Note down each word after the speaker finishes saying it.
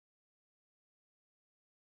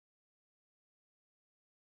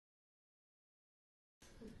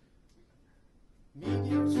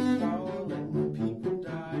Meteors fall and people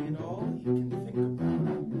die, and all you can think about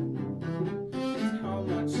is how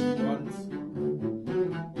much he wants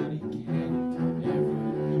what he can't ever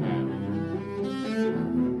have.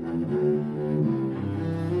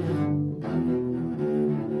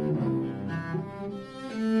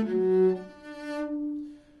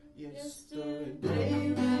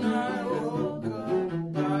 Yesterday when I woke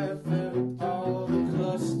up, I felt all the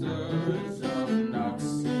clusters of knots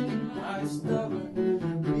in my stomach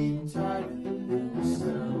retighten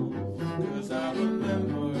themselves. 'Cause I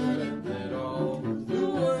remember that all the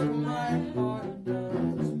work my heart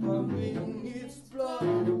does, pumping its blood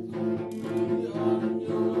on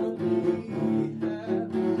your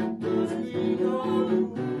behalf, does me no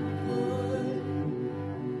good.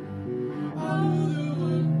 All the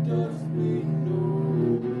work does me no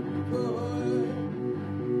good.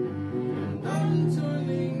 And I'm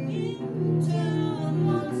turning into a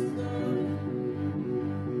monster.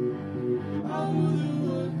 All the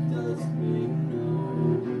work does me no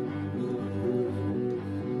good.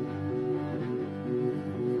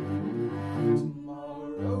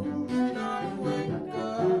 Tomorrow when I wake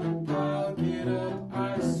up, I'll get up, I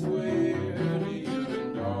swear to you,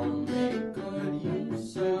 and I'll make good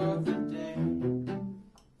use of the day.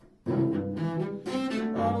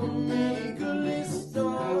 I'll make a list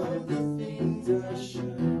of the things I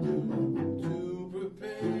should do to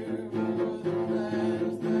prepare for the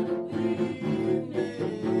plans that we made.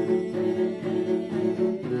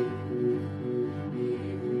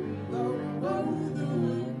 Even though the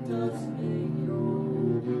work does me no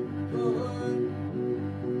good,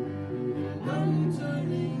 and I'm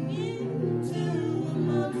turning into a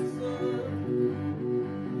monster.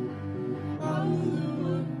 All the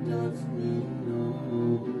work does me no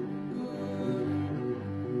good.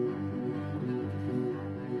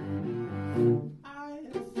 I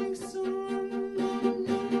think someone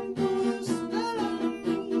put a spell on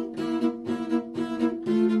me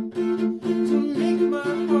to make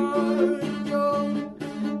my heart go.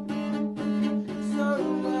 So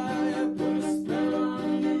I put a spell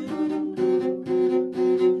on you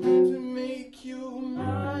to make you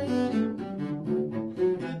mine.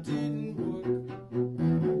 It didn't work.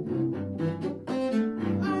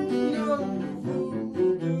 I know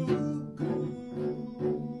voodoo goo.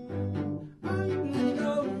 I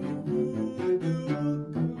know voodoo guru.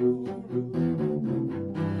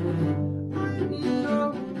 I know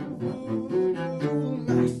voodoo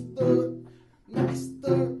master.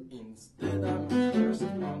 Instead I'm a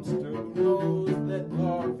cursed monster who knows that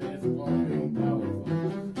love is fucking powerful.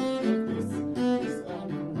 This is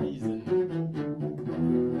unreason.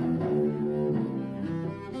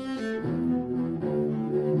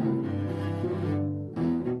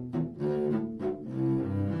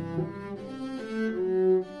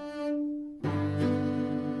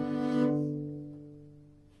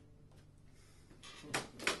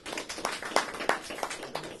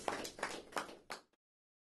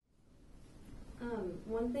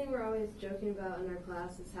 One thing we're always joking about in our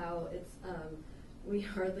class is how it's we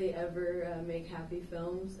hardly ever make happy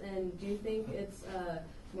films. And do you think it's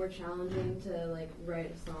more challenging to like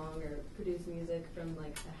write a song or produce music from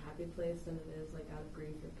like a happy place than it is like out of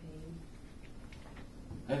grief or pain?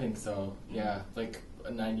 I think so, yeah. Like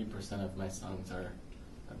 90% of my songs are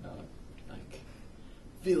about like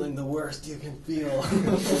feeling the worst you can feel.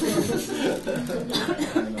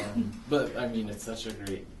 But I mean, it's such a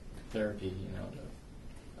great therapy, you know, to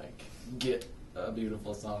like get a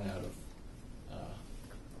beautiful song out of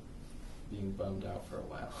being bummed out for a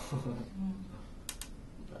while.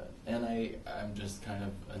 And I'm just kind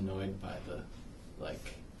of annoyed by the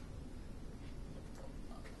like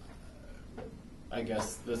I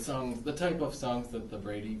guess the type of songs that the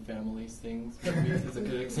Brady family sings is a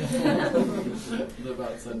good example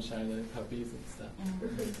about sunshine and puppies and stuff.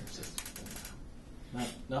 It's just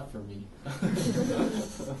not for me.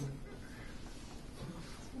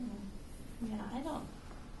 Yeah,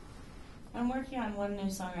 I'm working on one new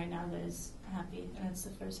song right now that is happy, and it's the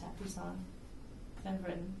first happy song that I've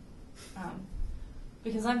written.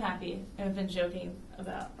 Because I'm happy, and I've been joking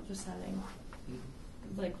about just having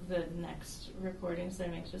like the next recordings that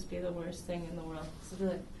I make just be the worst thing in the world. So be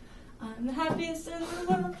like, I'm the happiest in the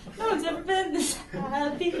world. No one's ever been this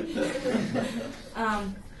happy.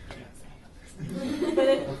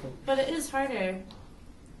 But it is harder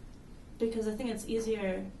because I think it's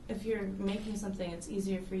easier if you're making something. It's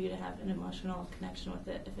easier for you to have an emotional connection with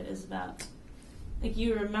it if it is about like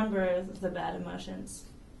you remember the bad emotions.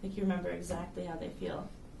 Like you remember exactly how they feel.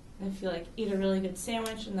 And if you like eat a really good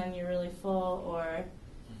sandwich and then you're really full, or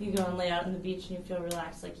you go and lay out on the beach and you feel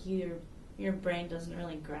relaxed, like your brain doesn't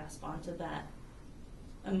really grasp onto that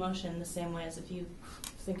emotion the same way as if you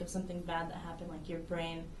think of something bad that happened, like your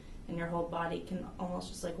brain and your whole body can almost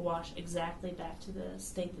just like wash exactly back to the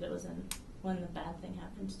state that it was in when the bad thing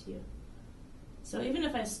happened to you. So even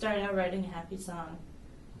if I start out writing a happy song,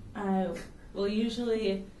 I will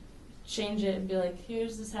usually change it and be like,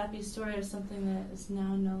 here's this happy story of something that is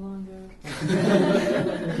now no longer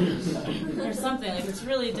or something. Like, it's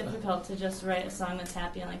really difficult to just write a song that's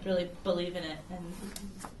happy and like really believe in it, and